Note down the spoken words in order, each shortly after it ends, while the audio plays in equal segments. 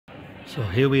So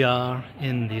here we are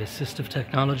in the Assistive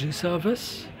Technology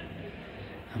Service,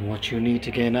 and what you need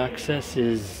to gain access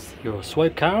is your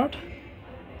swipe card.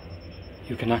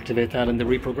 You can activate that in the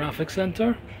Reprographic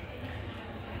Center.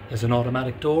 There's an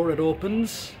automatic door, it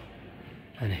opens,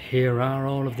 and here are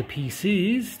all of the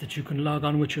PCs that you can log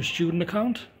on with your student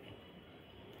account.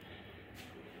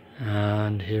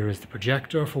 And here is the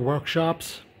projector for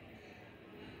workshops.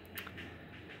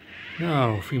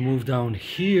 Now if we move down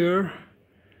here,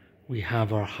 we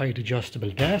have our height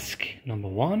adjustable desk, number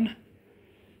 1.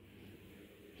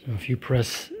 So if you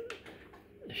press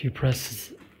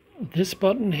this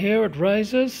button here, it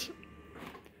rises,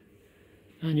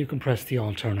 and you can press the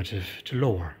alternative to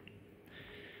lower.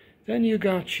 Then you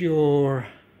got your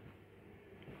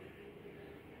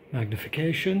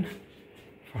magnification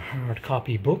for hard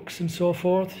copy books and so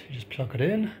forth. You just plug it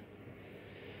in,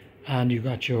 and you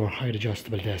got your height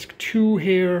adjustable desk 2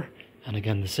 here, and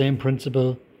again the same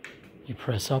principle. You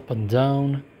press up and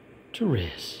down to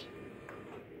raise.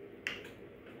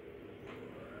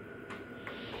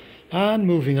 And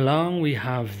moving along, we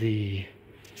have the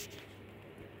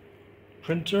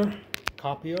printer,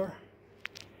 copier.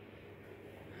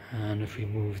 And if we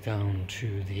move down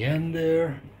to the end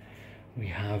there, we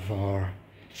have our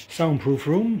soundproof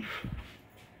room,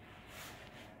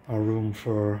 our room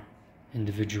for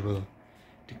individual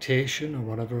dictation or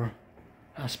whatever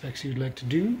aspects you'd like to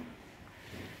do.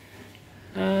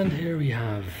 And here we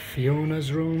have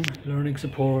Fiona's room, learning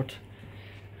support,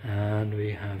 and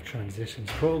we have transitions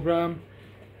program,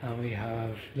 and we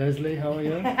have Leslie, how are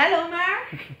you? Hello,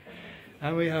 Mark.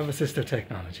 And we have Assistive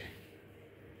Technology.